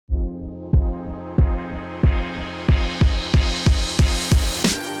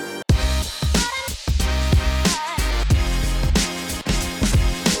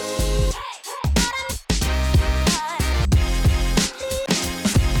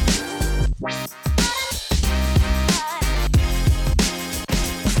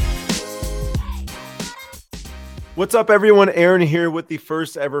What's up, everyone? Aaron here with the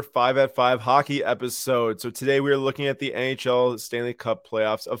first ever 5 at 5 hockey episode. So today we are looking at the NHL Stanley Cup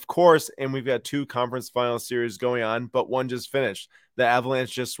playoffs, of course, and we've got two conference final series going on, but one just finished. The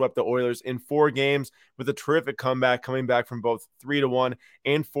Avalanche just swept the Oilers in 4 games with a terrific comeback, coming back from both 3-1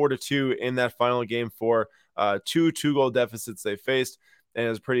 and 4-2 in that final game for two-goal deficits they faced. And it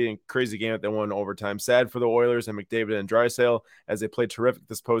was a pretty crazy game that they won in overtime. Sad for the Oilers and McDavid and Draisaitl as they played terrific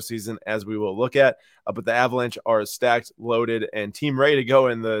this postseason, as we will look at. But the Avalanche are stacked, loaded, and team ready to go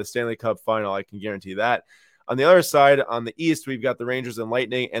in the Stanley Cup final. I can guarantee that. On the other side, on the East, we've got the Rangers and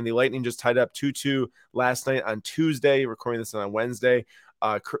Lightning, and the Lightning just tied up 2-2 last night on Tuesday, recording this on Wednesday.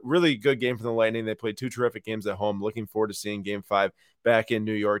 Really good game for the Lightning. They played two terrific games at home. Looking forward to seeing Game 5 back in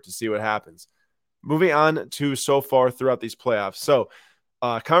New York to see what happens. Moving on to so far throughout these playoffs. So,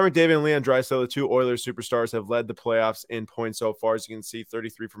 Connor McDavid and Leon Draisaitl, the two Oilers superstars, have led the playoffs in points so far. As you can see,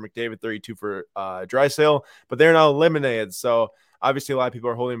 33 for McDavid, 32 for Draisaitl, but they're now eliminated. So obviously a lot of people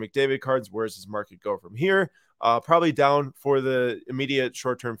are holding McDavid cards. Where does his market go from here? Probably down for the immediate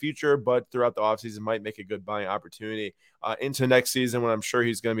short-term future, but throughout the offseason might make a good buying opportunity into next season when I'm sure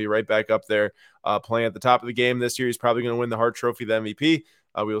he's going to be right back up there playing at the top of the game. This year he's probably going to win the Hart Trophy, the MVP.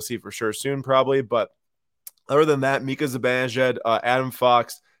 We will see for sure soon probably, but other than that, Mika Zibanejad, Adam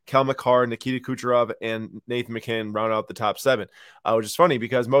Fox, Kel McCarr, Nikita Kucherov, and Nathan McKinnon round out the top 7, which is funny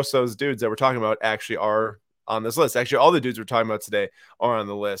because most of those dudes that we're talking about actually are on this list. Actually, all the dudes we're talking about today are on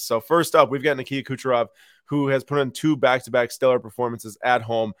the list. So first up, we've got Nikita Kucherov, who has put in 2 back-to-back stellar performances at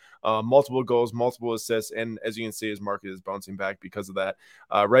home, multiple goals, multiple assists, and as you can see, his market is bouncing back because of that.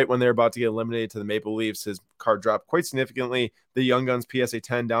 Right when they're about to get eliminated to the Maple Leafs, his card dropped quite significantly. The Young Guns PSA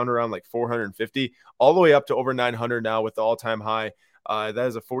 10 down around like 450, all the way up to over 900 now with the all-time high. That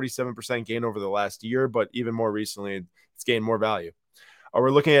is a 47% gain over the last year, but even more recently, it's gained more value.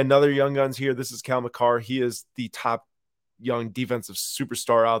 We're looking at another Young Guns here. This is Cal McCarr. He is the top young defensive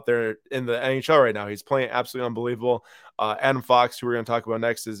superstar out there in the NHL right now. He's playing absolutely unbelievable. Adam Fox, who we're going to talk about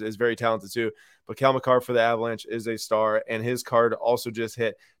next, is very talented too. But Cal McCarr for the Avalanche is a star, and his card also just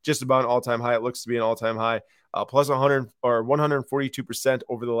hit just about an all-time high. It looks to be an all-time high, plus 100 or 142%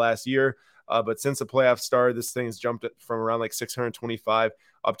 over the last year. But since the playoffs started, this thing's jumped from around like 625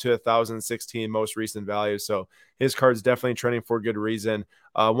 up to 1,016 most recent value. So his card's definitely trending for good reason.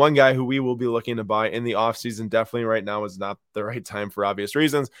 One guy who we will be looking to buy in the offseason definitely right now is not the right time for obvious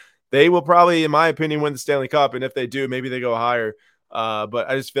reasons. They will probably, in my opinion, win the Stanley Cup. And if they do, maybe they go higher. But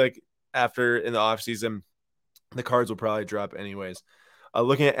I just feel like after in the offseason, the cards will probably drop anyways.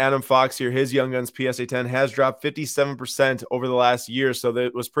 Looking at Adam Fox here, his Young Guns PSA 10 has dropped 57% over the last year. So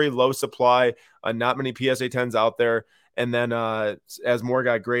that was pretty low supply, not many PSA 10s out there. And then as more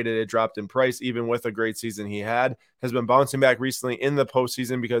got graded, it dropped in price, even with a great season he had. Has been bouncing back recently in the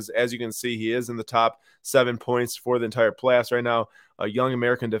postseason because, as you can see, he is in the top 7 points for the entire playoffs right now. A young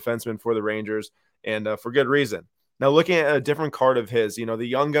American defenseman for the Rangers, and for good reason. Now, looking at a different card of his, the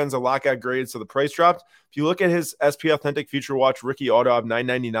Young Guns, a lot got graded, so the price dropped. If you look at his SP Authentic Future Watch Rookie Auto of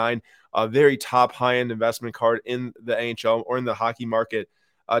 $9.99, a very top high-end investment card in the NHL or in the hockey market.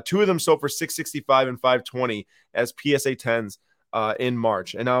 2 of them sold for $665 and $520 as PSA 10s in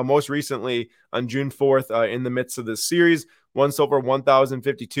March. And now most recently on June 4th, in the midst of this series, one sold for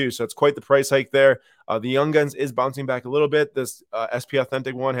 $1,052. So it's quite the price hike there. The Young Guns is bouncing back a little bit. This SP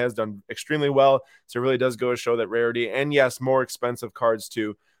Authentic one has done extremely well. So it really does go to show that rarity and, yes, more expensive cards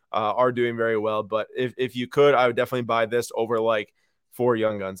too are doing very well. But if you could, I would definitely buy this over like 4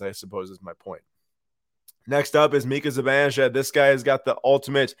 Young Guns, I suppose is my point. Next up is Mika Zibanejad. This guy has got the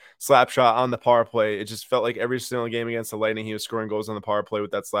ultimate slap shot on the power play. It just felt like every single game against the Lightning, he was scoring goals on the power play with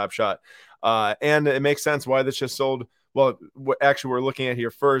that slap shot. And it makes sense why this just sold. Well, what actually we're looking at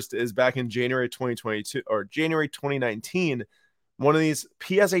here first is back in January 2022 or January 2019, one of these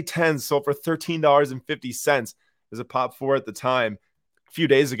PSA 10s sold for $13.50 as a pop 4 at the time. A few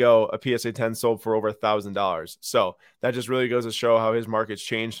days ago, a PSA 10 sold for over $1,000. So that just really goes to show how his market's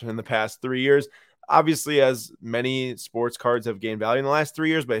changed in the past 3 years. Obviously, as many sports cards have gained value in the last 3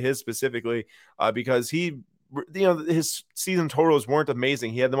 years, but his specifically because his season totals weren't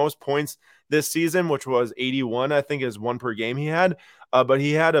amazing. He had the most points this season, which was 81, I think is 1 per game he had, but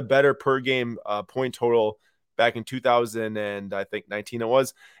he had a better per game point total back in 2000 and I think 19 it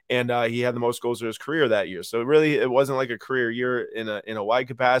was, and he had the most goals of his career that year. So really, it wasn't like a career year in a wide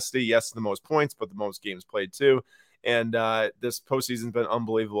capacity. Yes, the most points, but the most games played too. And this postseason's been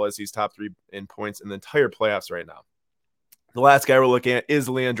unbelievable as he's top 3 in points in the entire playoffs right now. The last guy we're looking at is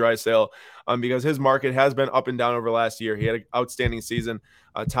Leon Draisaitl, because his market has been up and down over last year. He had an outstanding season,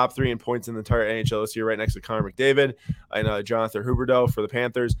 top 3 in points in the entire NHL this year, right next to Connor McDavid and Jonathan Huberdeau for the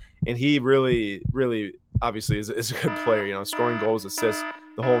Panthers. And he really, really obviously is a good player, scoring goals, assists,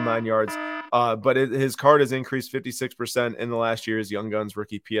 the whole 9 yards. But his card has increased 56% in the last year's Young Guns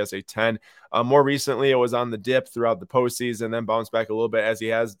rookie PSA 10. More recently, it was on the dip throughout the postseason, then bounced back a little bit as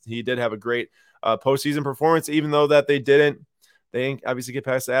he did have a great postseason performance, even though that they didn't obviously get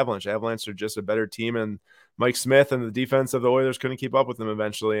past the Avalanche. Avalanche are just a better team, and Mike Smith and the defense of the Oilers couldn't keep up with them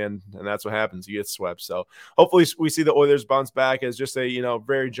eventually, and that's what happens. You get swept. So hopefully we see the Oilers bounce back. As just a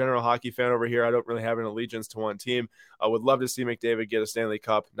very general hockey fan over here, I don't really have an allegiance to one team. I would love to see McDavid get a Stanley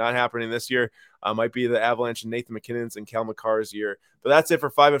Cup. Not happening this year. Might be the Avalanche and Nathan MacKinnon's and Cal McCarr's year. But that's it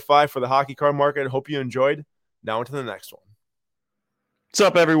for 5 at 5 for the hockey card market. Hope you enjoyed. Now into the next one. What's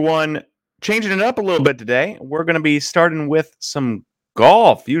up, everyone? Changing it up a little bit today. We're going to be starting with some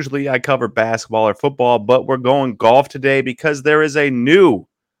golf. Usually I cover basketball or football, but we're going golf today because there is a new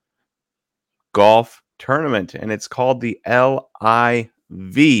golf tournament, and it's called the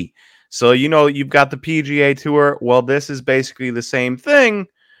LIV. So, you've got the PGA Tour. Well, this is basically the same thing,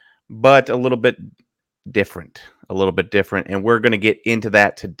 but a little bit different. And we're going to get into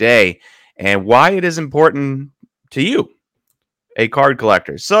that today and why it is important to you, a card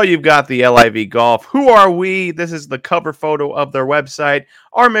collector. So you've got the LIV Golf. Who are we? This is the cover photo of their website.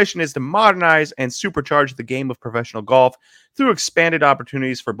 Our mission is to modernize and supercharge the game of professional golf through expanded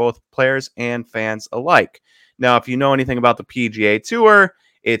opportunities for both players and fans alike. Now, if you know anything about the PGA Tour,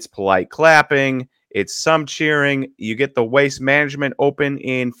 it's polite clapping, it's some cheering. You get the Waste Management Open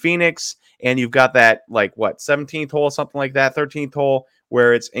in Phoenix, and you've got that, 17th hole, something like that, 13th hole,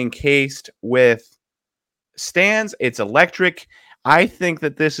 where it's encased with stands. It's electric. I think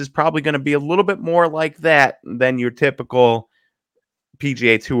that this is probably going to be a little bit more like that than your typical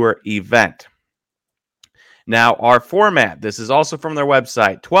PGA Tour event. Now, our format, this is also from their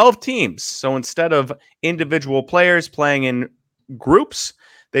website, 12 teams. So instead of individual players playing in groups,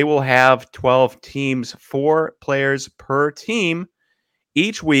 they will have 12 teams, 4 players per team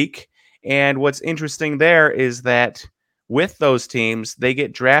each week. And what's interesting there is that with those teams, they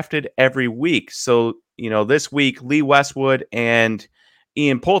get drafted every week. So, this week, Lee Westwood and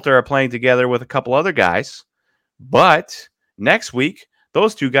Ian Poulter are playing together with a couple other guys. But next week,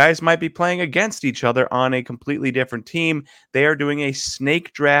 those two guys might be playing against each other on a completely different team. They are doing a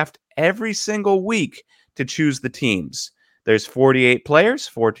snake draft every single week to choose the teams. There's 48 players,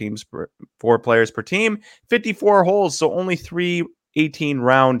 4 players per team, 54 holes, so only 3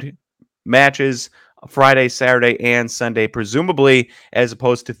 18-round matches, Friday, Saturday, and Sunday, presumably, as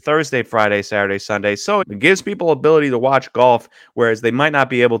opposed to Thursday, Friday, Saturday, Sunday. So it gives people ability to watch golf, whereas they might not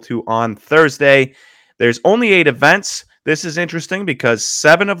be able to on Thursday. There's only 8 events. This is interesting because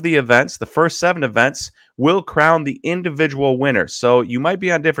 7 of the events, the first 7 events, will crown the individual winner. So you might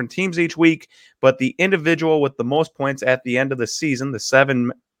be on different teams each week, but the individual with the most points at the end of the season, the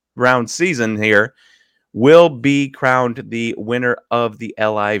 7-round season here, will be crowned the winner of the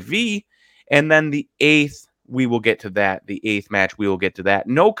LIV. And then the 8th, we will get to that. The 8th match, we will get to that.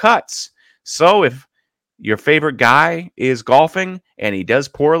 No cuts. So if your favorite guy is golfing and he does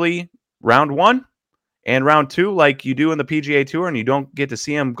poorly round 1 and round 2, like you do in the PGA Tour, and you don't get to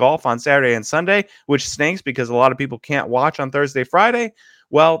see him golf on Saturday and Sunday, which stinks because a lot of people can't watch on Thursday, Friday,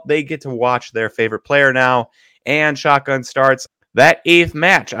 well, they get to watch their favorite player now. And shotgun starts. That 8th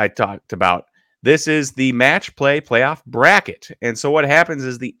match I talked about. This is the match play playoff bracket. And so what happens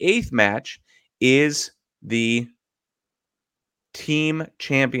is the 8th match is the team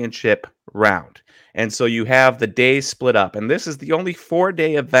championship round. And so you have the days split up. And this is the only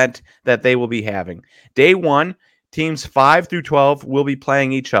 4-day event that they will be having. Day 1, teams 5 through 12 will be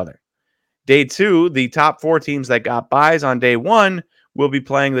playing each other. Day 2, the top 4 teams that got buys on day 1 will be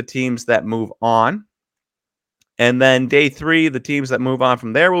playing the teams that move on. And then day 3, the teams that move on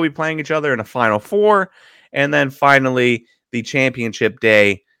from there will be playing each other in a final 4. And then finally, the championship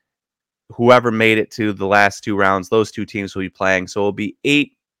day, whoever made it to the last 2 rounds, those 2 teams will be playing. So it'll be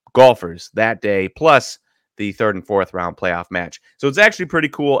 8 golfers that day, plus the 3rd and 4th round playoff match. So it's actually pretty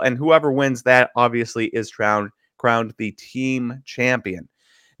cool. And whoever wins that obviously is crowned the team champion.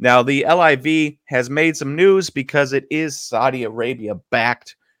 Now, the LIV has made some news because it is Saudi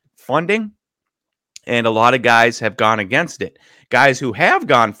Arabia-backed funding. And a lot of guys have gone against it. Guys who have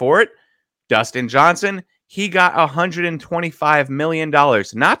gone for it, Dustin Johnson, he got $125 million,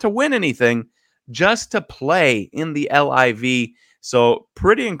 not to win anything, just to play in the LIV. So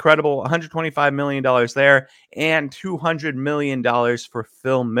pretty incredible, $125 million there, and $200 million for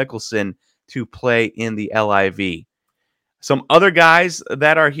Phil Mickelson to play in the LIV. Some other guys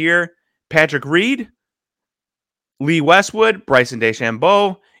that are here: Patrick Reed, Lee Westwood, Bryson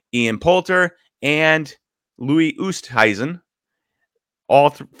DeChambeau, Ian Poulter, and Louis Oosthuizen. All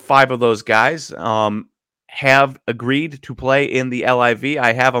 5 of those guys have agreed to play in the LIV.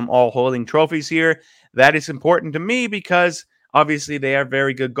 I have them all holding trophies here. That is important to me because obviously they are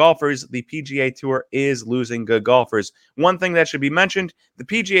very good golfers. The PGA Tour is losing good golfers. One thing that should be mentioned, the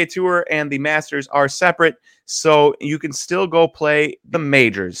PGA Tour and the Masters are separate, so you can still go play the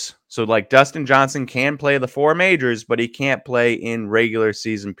majors. So like Dustin Johnson can play the 4 majors, but he can't play in regular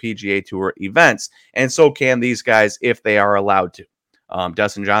season PGA Tour events. And so can these guys if they are allowed to.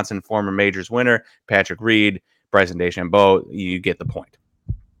 Dustin Johnson, former majors winner, Patrick Reed, Bryson DeChambeau, you get the point.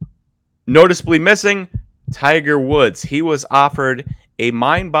 Noticeably missing, Tiger Woods. He was offered a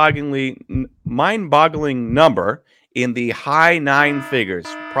mind-boggling number in the high 9 figures,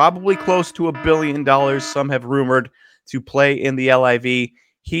 probably close to $1 billion, some have rumored, to play in the LIV.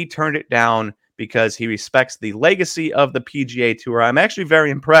 He turned it down because he respects the legacy of the PGA Tour. I'm actually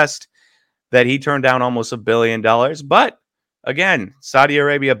very impressed that he turned down almost $1 billion, but again, Saudi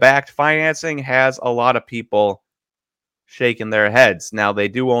Arabia-backed financing has a lot of people shaking their heads. Now, they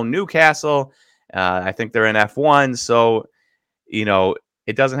do own Newcastle. I think they're in F1, so,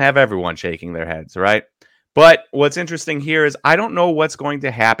 it doesn't have everyone shaking their heads, right? But what's interesting here is I don't know what's going to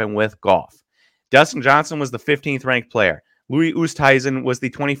happen with golf. Dustin Johnson was the 15th ranked player. Louis Oosthuizen was the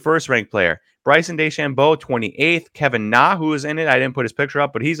 21st ranked player. Bryson DeChambeau, 28th. Kevin Na, who is in it, I didn't put his picture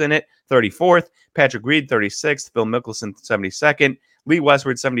up, but he's in it, 34th. Patrick Reed, 36th. Phil Mickelson, 72nd. Lee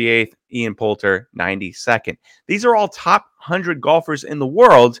Westwood, 78th. Ian Poulter, 92nd. These are all top 100 golfers in the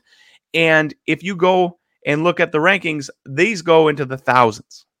world. And if you go and look at the rankings, these go into the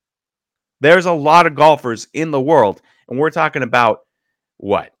thousands. There's a lot of golfers in the world. And we're talking about,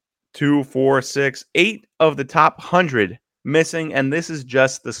 2, 4, 6, 8 of the top 100 missing. And this is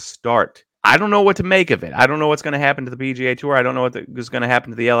just the start. I don't know what to make of it. I don't know what's going to happen to the PGA Tour. I don't know what is going to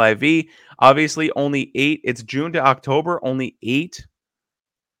happen to the LIV. Obviously, only 8. It's June to October. Only 8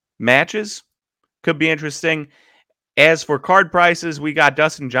 matches. Could be interesting. As for card prices, we got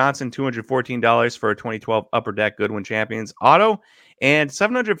Dustin Johnson, $214 for a 2012 Upper Deck Goodwin Champions Auto, and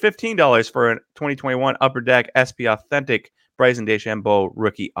 $715 for a 2021 Upper Deck SP Authentic Bryson DeChambeau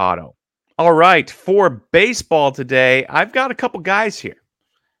Rookie Auto. All right, for baseball today, I've got a couple guys here.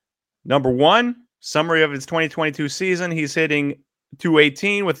 Number 1, summary of his 2022 season. He's hitting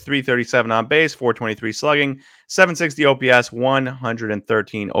 .218 with 337 on base, 423 slugging, 760 OPS,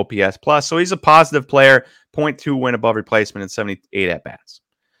 113 OPS plus. So he's a positive player, .2 win above replacement and 78 at-bats.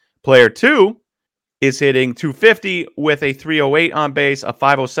 Player 2 is hitting .250 with a 308 on base, a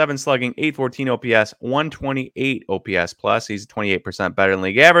 507 slugging, 814 OPS, 128 OPS plus. He's 28% better than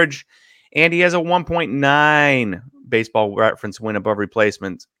league average. And he has a 1.9 baseball reference win above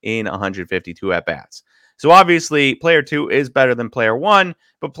replacement in 152 at-bats. So obviously, player 2 is better than player 1,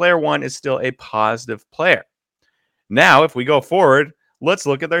 but player 1 is still a positive player. Now, if we go forward, let's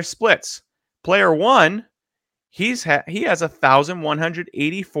look at their splits. Player 1, he has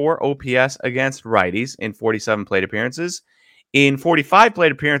 1,184 OPS against righties in 47 plate appearances. In 45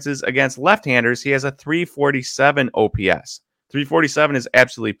 plate appearances against left-handers, he has a 347 OPS. 347 is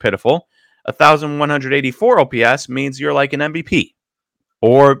absolutely pitiful. 1,184 OPS means you're like an MVP.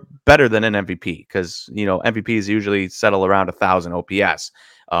 Or better than an MVP, because, MVPs usually settle around 1,000 OPS.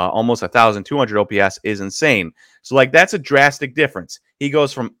 Almost 1,200 OPS is insane. So, that's a drastic difference. He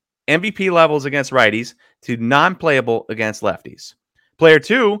goes from MVP levels against righties to non-playable against lefties. Player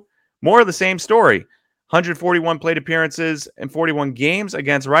 2, more of the same story. 141 plate appearances and 41 games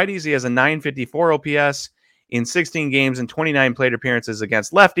against righties. He has a 954 OPS. In 16 games and 29 plate appearances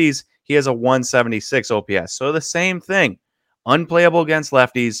against lefties, he has a 176 OPS. So the same thing. Unplayable against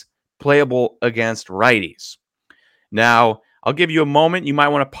lefties, playable against righties. Now, I'll give you a moment. You might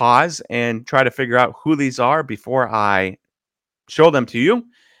want to pause and try to figure out who these are before I show them to you.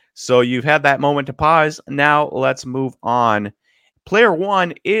 So you've had that moment to pause. Now let's move on. Player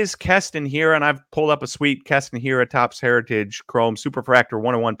 1 is Keston Hiura, and I've pulled up a sweet Keston Hiura Topps Heritage Chrome Superfractor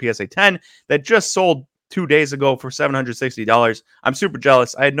 101 PSA 10 that just sold 2 days ago for $760. I'm super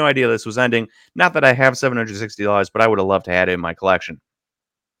jealous. I had no idea this was ending. Not that I have $760, but I would have loved to have it in my collection.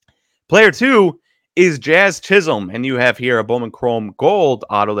 Player 2 is Jazz Chisholm, and you have here a Bowman Chrome Gold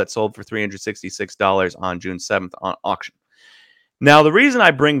auto that sold for $366 on June 7th on auction. Now, the reason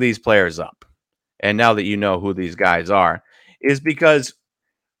I bring these players up, and now that you know who these guys are, is because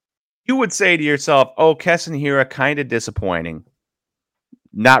you would say to yourself, Keston Hiura, kind of disappointing.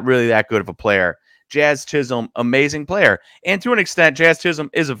 Not really that good of a player. Jazz Chisholm, amazing player. And to an extent, Jazz Chisholm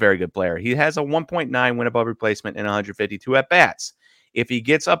is a very good player. He has a 1.9 win above replacement and 152 at-bats. If he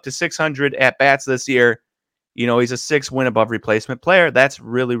gets up to 600 at-bats this year, he's a 6 win above replacement player. That's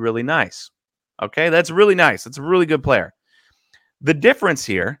really, really nice. Okay, that's really nice. That's a really good player. The difference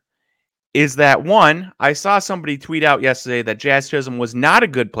here is that, one, I saw somebody tweet out yesterday that Jazz Chisholm was not a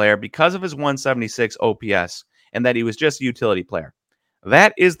good player because of his 176 OPS and that he was just a utility player.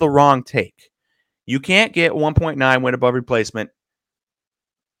 That is the wrong take. You can't get 1.9 win above replacement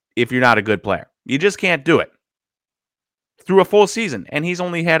if you're not a good player. You just can't do it through a full season, and he's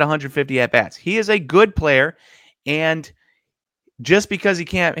only had 150 at-bats. He is a good player, and just because he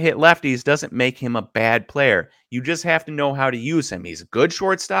can't hit lefties doesn't make him a bad player. You just have to know how to use him. He's a good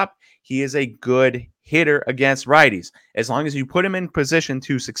shortstop. He is a good hitter against righties. As long as you put him in position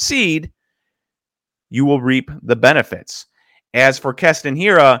to succeed, you will reap the benefits. As for Keston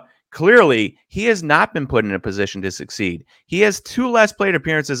Hiura, clearly, he has not been put in a position to succeed. He has 2 less plate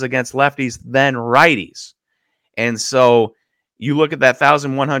appearances against lefties than righties. And so you look at that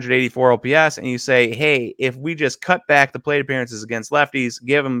 1,184 OPS and you say, hey, if we just cut back the plate appearances against lefties,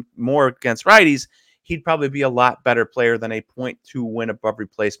 give him more against righties, he'd probably be a lot better player than a .2 win above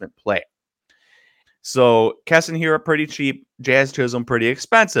replacement player. So Keston Hiura pretty cheap, Jazz Chisholm pretty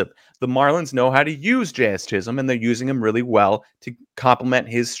expensive. The Marlins know how to use Jazz Chisholm, and they're using him really well to complement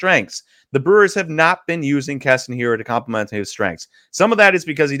his strengths. The Brewers have not been using Keston Hiura to complement his strengths. Some of that is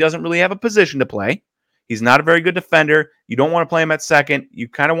because he doesn't really have a position to play. He's not a very good defender. You don't want to play him at second. You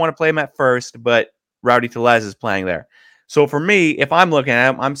kind of want to play him at first, but Rowdy Tellez is playing there. So for me, if I'm looking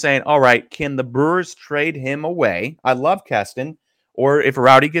at him, I'm saying, all right, can the Brewers trade him away? I love Keston. Or if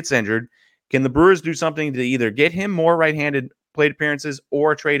Rowdy gets injured, can the Brewers do something to either get him more right-handed plate appearances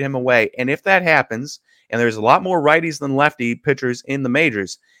or trade him away? And if that happens, and there's a lot more righties than lefty pitchers in the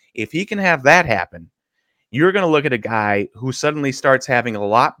majors, if he can have that happen, you're going to look at a guy who suddenly starts having a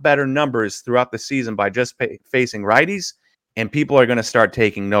lot better numbers throughout the season by just facing righties, and people are going to start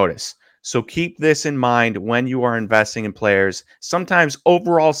taking notice. So keep this in mind when you are investing in players. Sometimes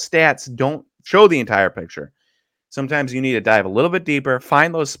overall stats don't show the entire picture. Sometimes you need to dive a little bit deeper,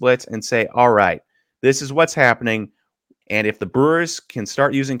 find those splits, and say, all right, this is what's happening. And if the Brewers can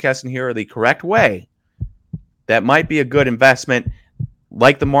start using Keston Hiura the correct way, that might be a good investment,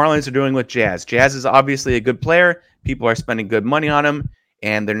 like the Marlins are doing with Jazz. Jazz is obviously a good player. People are spending good money on him,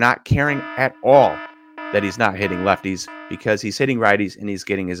 and they're not caring at all that he's not hitting lefties because he's hitting righties and he's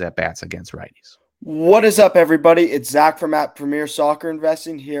getting his at-bats against righties. What is up, everybody? It's Zach from at Premier Soccer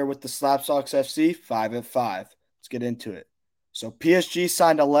Investing here with the Slapsocks FC 5 at 5. Let's get into it. So PSG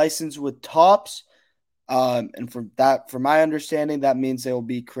signed a license with Topps, and for my understanding, that means they will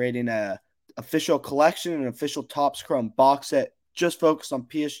be creating a official collection, an official Topps Chrome box set just focused on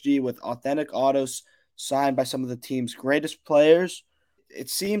PSG with authentic autos signed by some of the team's greatest players. It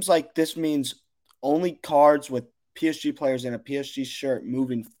seems like this means only cards with PSG players in a PSG shirt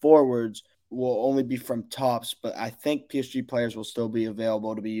moving forwards will only be from Topps, but I think PSG players will still be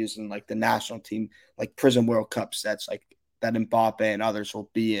available to be used in like the national team, like Prism World Cup sets, like that Mbappe and others will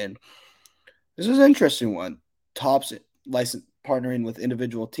be in. This is an interesting one. Topps license partnering with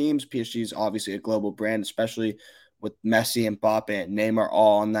individual teams. PSG is obviously a global brand, especially with Messi, Mbappe, and Neymar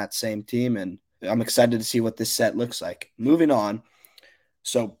all on that same team, and I'm excited to see what this set looks like. Moving on.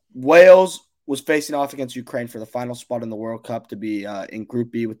 So Wales was facing off against Ukraine for the final spot in the World Cup to be in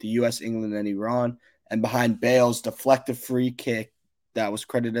Group B with the U.S., England, and Iran. And behind Bale's deflected free kick that was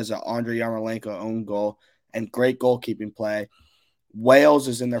credited as an Andrei Yarmolenko own goal and great goalkeeping play, Wales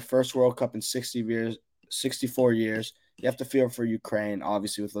is in their first World Cup in 64 years. You have to feel for Ukraine,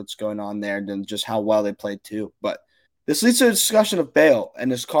 obviously, with what's going on there and just how well they played too. But this leads to a discussion of Bale and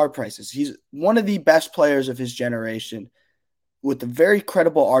his card prices. He's one of the best players of his generation, with a very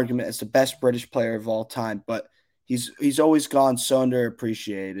credible argument as the best British player of all time, but he's always gone so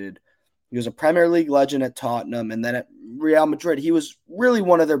underappreciated. He was a Premier League legend at Tottenham, and then at Real Madrid, he was really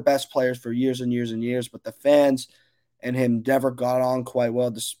one of their best players for years and years and years, but the fans and him never got on quite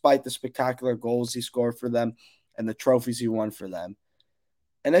well, despite the spectacular goals he scored for them and the trophies he won for them.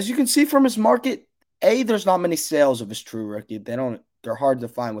 And as you can see from his market, there's not many sales of his true rookie. They're hard to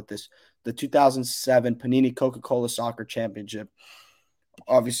find with this. The 2007 Panini Coca-Cola Soccer Championship.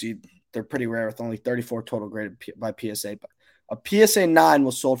 Obviously, they're pretty rare with only 34 total graded by PSA. But a PSA 9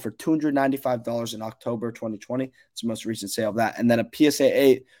 was sold for $295 in October 2020. It's the most recent sale of that. And then a PSA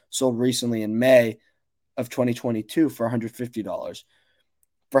 8 sold recently in May of 2022 for $150.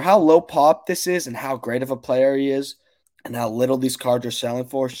 For how low pop this is and how great of a player he is and how little these cards are selling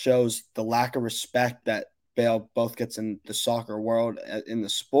for shows the lack of respect that Bale both gets in the soccer world, in the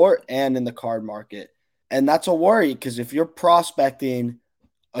sport, and in the card market. And that's a worry because if you're prospecting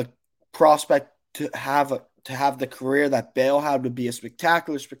a prospect to have the career that Bale had, would be a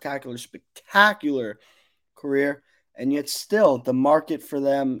spectacular career, and yet still the market for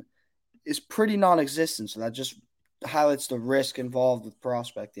them is pretty non-existent. So that just highlights the risk involved with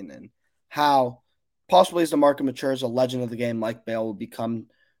prospecting and how possibly as the market matures, a legend of the game like Bale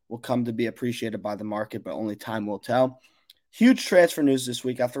will come to be appreciated by the market, but only time will tell. Huge transfer news this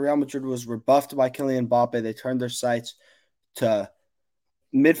week. After Real Madrid was rebuffed by Kylian Mbappe, they turned their sights to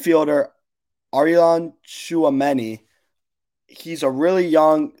midfielder Aurélien Tchouameni. He's a really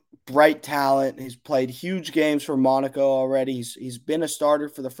young, bright talent. He's played huge games for Monaco already. He's been a starter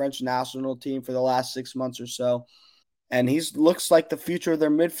for the French national team for the last 6 months or so. And he looks like the future of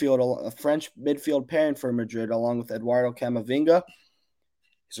their midfield, a French midfield pairing for Madrid, along with Eduardo Camavinga.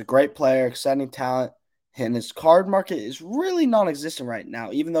 He's a great player, exciting talent, and his card market is really non-existent right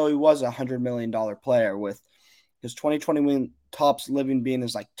now, even though he was a $100 million player, with his 2021 Topps Living being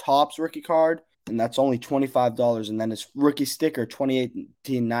his Topps rookie card, and that's only $25. And then his rookie sticker,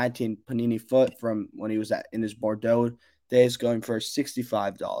 2018-19 Panini Foot from when he was in his Bordeaux days, going for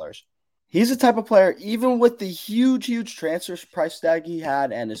 $65. He's the type of player, even with the huge transfer price tag he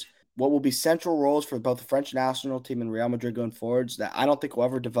had and his what will be central roles for both the French national team and Real Madrid going forwards, that I don't think will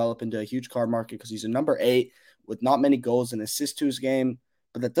ever develop into a huge card market because he's a number 8 with not many goals and assists to his game.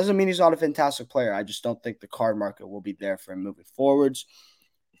 But that doesn't mean he's not a fantastic player. I just don't think the card market will be there for him moving forwards.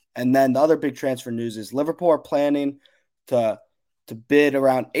 And then the other big transfer news is Liverpool are planning to bid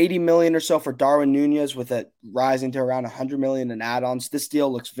around 80 million or so for Darwin Nunez, with it rising to around 100 million in add-ons. This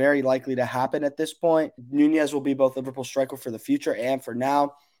deal looks very likely to happen at this point. Nunez will be both Liverpool striker for the future and for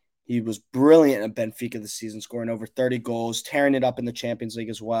now. He was brilliant at Benfica this season, scoring over 30 goals, tearing it up in the Champions League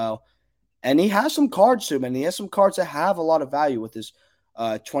as well. And he has some cards to him, and he has some cards that have a lot of value, with his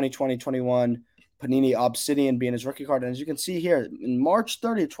 2020-21 Panini Obsidian being his rookie card. And as you can see here, in March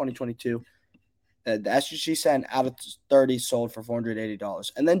 30th, 2022, the SGC sent out of 30 sold for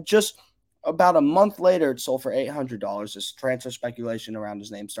 $480. And then just about a month later, it sold for $800 as transfer speculation around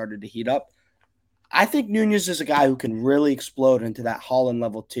his name started to heat up. I think Nunez is a guy who can really explode into that Haaland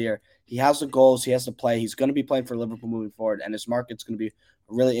level tier. He has the goals. He has the play. He's going to be playing for Liverpool moving forward, and his market's going to be a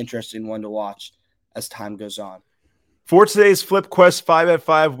really interesting one to watch as time goes on. For today's Flip Quest 5 at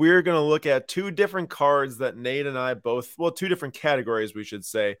 5, we're going to look at two different cards that Nate and I both, two different categories, we should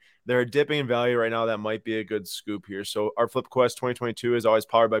say. They're dipping in value right now. That might be a good scoop here. So our Flip Quest 2022 is always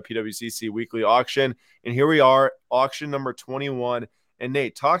powered by PWCC Weekly Auction. And here we are, auction number 21. And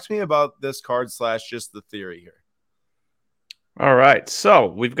Nate, talk to me about this card / just the theory here. All right. So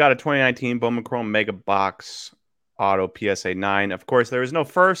we've got a 2019 Bowman Chrome Mega Box Auto PSA 9. Of course, there is no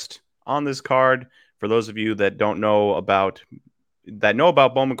first on this card. For those of you that know about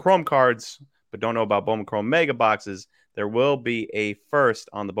Bowman Chrome cards, but don't know about Bowman Chrome Mega Boxes, there will be a first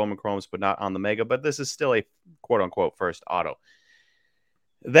on the Bowman Chromes, but not on the Mega. But this is still a quote-unquote first auto.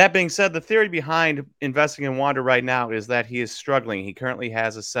 That being said, the theory behind investing in Wander right now is that he is struggling. He currently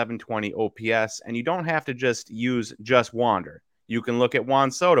has a 720 OPS, and you don't have to just use just Wander. You can look at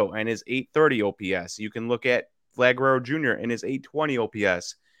Juan Soto and his 830 OPS. You can look at Vlad Guerrero Jr. and his 820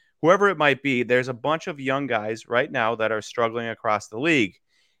 OPS. Whoever it might be, there's a bunch of young guys right now that are struggling across the league.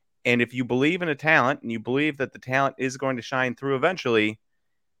 And if you believe in a talent and you believe that the talent is going to shine through eventually,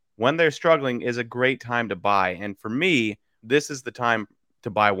 when they're struggling is a great time to buy. And for me, this is the time to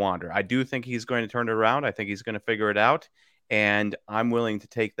buy Wander. I do think he's going to turn it around. I think he's going to figure it out. And I'm willing to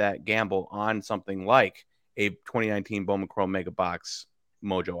take that gamble on something like a 2019 Bowman Chrome Mega Box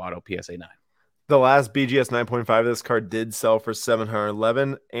Mojo Auto PSA 9. The last BGS 9.5 of this card did sell for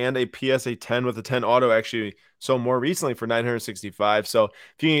 $711, and a PSA 10 with a 10 auto actually sold more recently for $965. So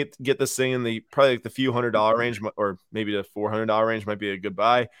if you can get this thing in the probably the few $100 range, or maybe the $400 range, might be a good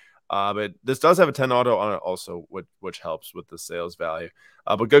buy. But this does have a 10 auto on it also, which helps with the sales value.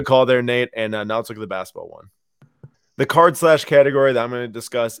 But good call there, Nate. And now let's look at the basketball one. The card / category that I'm going to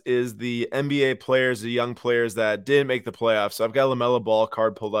discuss is the NBA players, the young players that didn't make the playoffs. So I've got a LaMelo Ball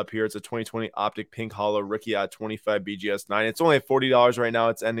card pulled up here. It's a 2020 Optic Pink Hollow Rookie at 25 BGS 9. It's only at $40 right now.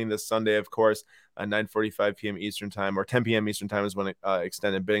 It's ending this Sunday, of course, at 9:45 p.m. Eastern time, or 10 p.m. Eastern time is when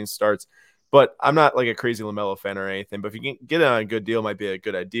extended bidding starts. But I'm not like a crazy LaMelo fan or anything. But if you can get it on a good deal, might be a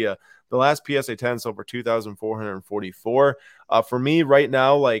good idea. The last PSA 10 sold for $2,444. For me right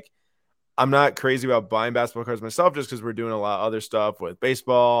now, like, I'm not crazy about buying basketball cards myself just because we're doing a lot of other stuff with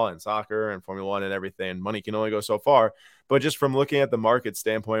baseball and soccer and Formula One and everything. Money can only go so far. But just from looking at the market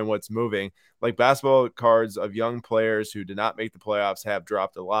standpoint and what's moving, like basketball cards of young players who did not make the playoffs have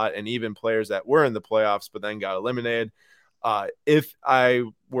dropped a lot. And even players that were in the playoffs but then got eliminated. If I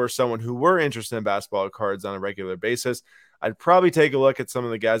were someone who were interested in basketball cards on a regular basis, I'd probably take a look at some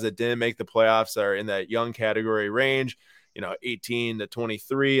of the guys that didn't make the playoffs that are in that young category range, 18 to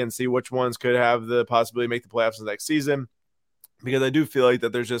 23, and see which ones could have the possibility to make the playoffs the next season. Because I do feel like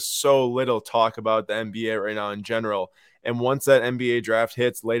that there's just so little talk about the NBA right now in general. And once that NBA draft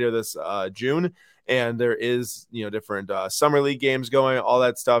hits later this June, and there is, different summer league games going, all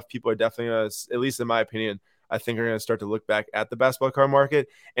that stuff, people are definitely going to, at least in my opinion, I think are going to start to look back at the basketball card market.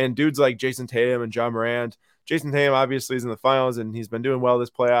 And dudes like Jason Tatum and John Morant, Jason Tatum obviously is in the finals and he's been doing well this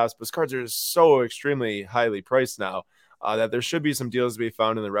playoffs, but his cards are so extremely highly priced now that there should be some deals to be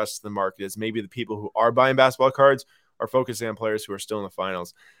found in the rest of the market, as maybe the people who are buying basketball cards are focusing on players who are still in the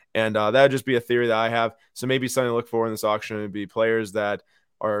finals. And that would just be a theory that I have. So maybe something to look for in this auction would be players that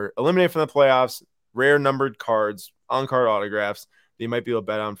are eliminated from the playoffs, rare numbered cards, on-card autographs that you might be able to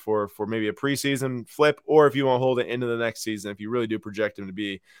bet on for maybe a preseason flip, or if you want to hold it into the next season, if you really do project him to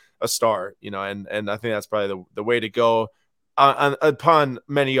be a star, and I think that's probably the way to go upon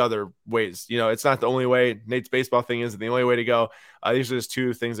many other ways. It's not the only way. Nate's baseball thing isn't the only way to go. These are just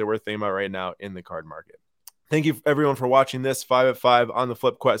two things that we're thinking about right now in the card market. Thank you everyone for watching this 5 at 5 on the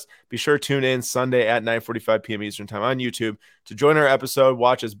Flip Quest. Be sure to tune in Sunday at 9:45 p.m. Eastern time on YouTube to join our episode,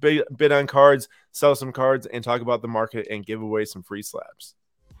 watch us bid on cards, sell some cards, and talk about the market and give away some free slabs.